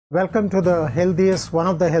Welcome to one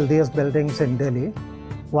of the healthiest buildings in Delhi.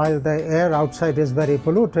 While the air outside is very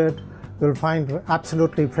polluted, you'll find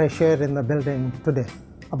absolutely fresh air in the building today.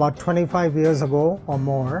 About 25 years ago or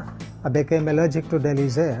more, I became allergic to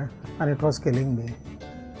Delhi's air and it was killing me.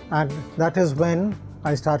 And that is when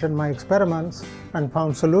I started my experiments and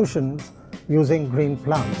found solutions using green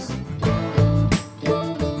plants.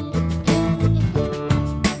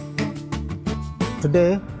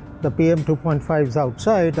 Today, the PM 2.5s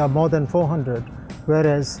outside are more than 400,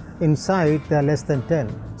 whereas inside they are less than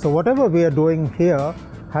 10. So whatever we are doing here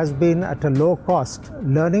has been at a low cost.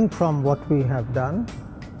 Learning from what we have done,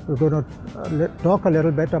 we're going to talk a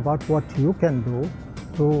little bit about what you can do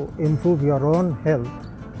to improve your own health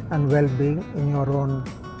and well-being in your own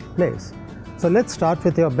place. So let's start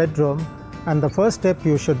with your bedroom, and the first step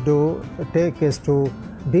you should take is to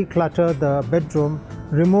declutter the bedroom.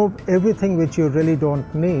 Remove everything which you really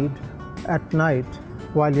don't need at night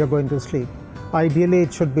while you're going to sleep. Ideally,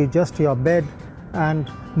 it should be just your bed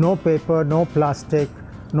and no paper, no plastic,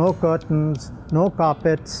 no curtains, no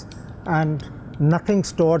carpets, and nothing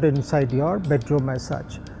stored inside your bedroom as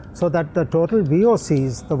such, so that the total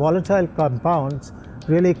VOCs, the volatile compounds,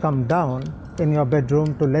 really come down in your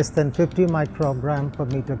bedroom to less than 50 microgram per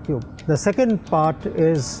meter cube. The second part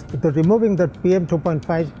is removing the PM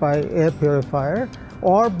 2.5 by air purifier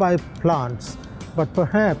or by plants, but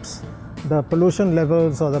perhaps the pollution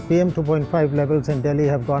levels or the PM 2.5 levels in Delhi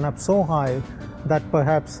have gone up so high that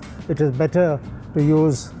perhaps it is better to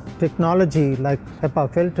use technology like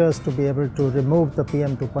HEPA filters to be able to remove the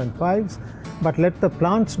PM 2.5s, but let the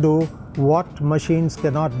plants do what machines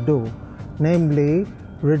cannot do, namely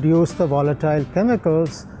reduce the volatile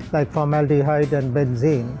chemicals like formaldehyde and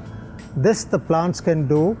benzene. This the plants can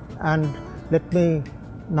do, and let me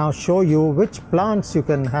now show you which plants you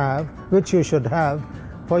can have, which you should have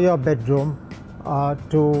for your bedroom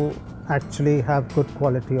to actually have good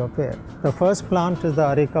quality of air. The first plant is the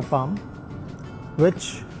areca palm,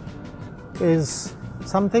 which is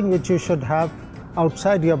something which you should have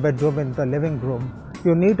outside your bedroom in the living room.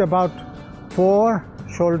 You need about 4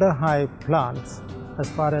 shoulder-high plants as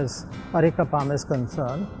far as areca palm is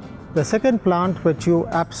concerned. The second plant which you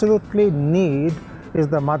absolutely need is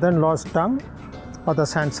the mother-in-law's tongue or the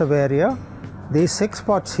sansevieria. These 6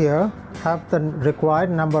 pots here have the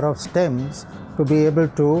required number of stems to be able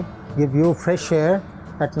to give you fresh air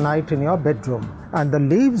at night in your bedroom. And the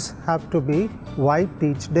leaves have to be wiped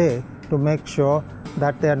each day to make sure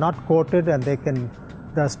that they are not coated and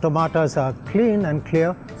the stomatas are clean and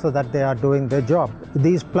clear so that they are doing their job.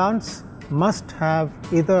 These plants must have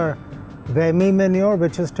either vermi manure,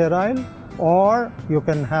 which is sterile, or you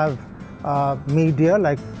can have media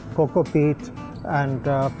like cocoa peat and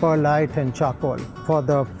perlite and charcoal for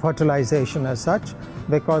the fertilization as such,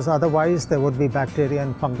 because otherwise there would be bacteria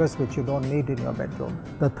and fungus which you don't need in your bedroom.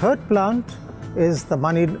 The third plant is the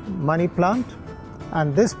money plant,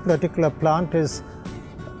 and this particular plant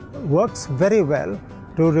works very well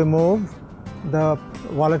to remove the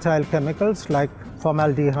volatile chemicals like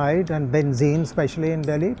formaldehyde and benzene, especially in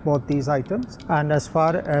Delhi, both these items. And as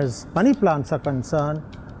far as money plants are concerned,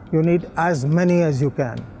 you need as many as you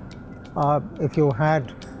can. If you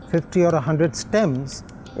had 50 or 100 stems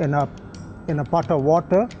in a pot of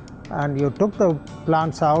water and you took the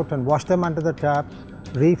plants out and washed them under the tap,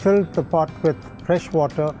 refilled the pot with fresh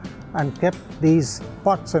water and kept these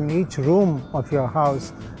pots in each room of your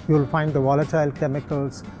house, you will find the volatile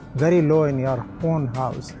chemicals very low in your own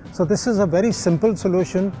house. So this is a very simple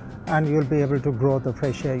solution, and you'll be able to grow the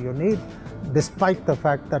fresh air you need despite the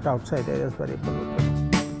fact that outside air is very polluted.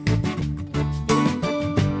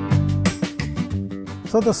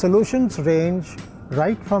 So the solutions range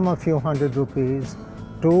right from a few hundred rupees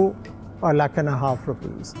to ₹1.5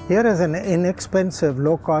 lakhs. Here is an inexpensive,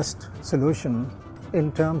 low-cost solution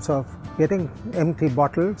in terms of getting empty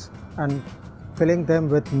bottles and filling them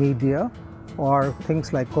with media or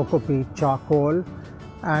things like cocoa peat, charcoal,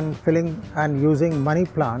 and using money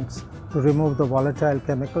plants to remove the volatile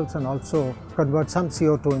chemicals and also convert some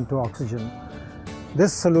CO2 into oxygen.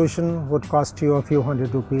 This solution would cost you a few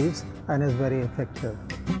hundred rupees and is very effective.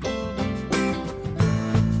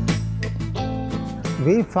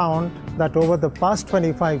 We found that over the past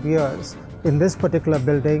 25 years in this particular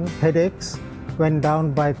building, headaches went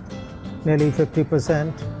down by nearly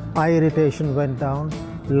 50%, eye irritation went down,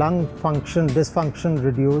 lung dysfunction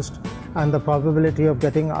reduced, and the probability of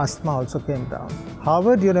getting asthma also came down.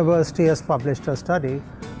 Harvard University has published a study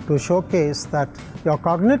to showcase that your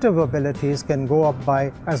cognitive abilities can go up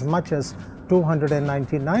by as much as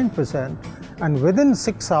 299%, and within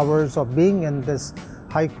 6 hours of being in this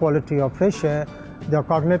high quality of fresh air, their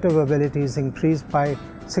cognitive abilities increased by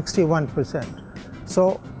 61%.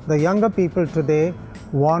 So the younger people today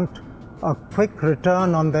want a quick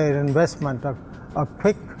return on their investment, a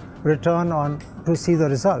quick return on to see the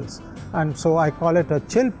results. And so I call it a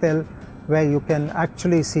chill pill, where you can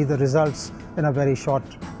actually see the results in a very short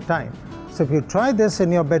time. So if you try this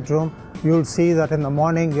in your bedroom, you'll see that in the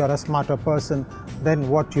morning you're a smarter person than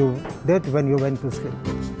what you did when you went to sleep.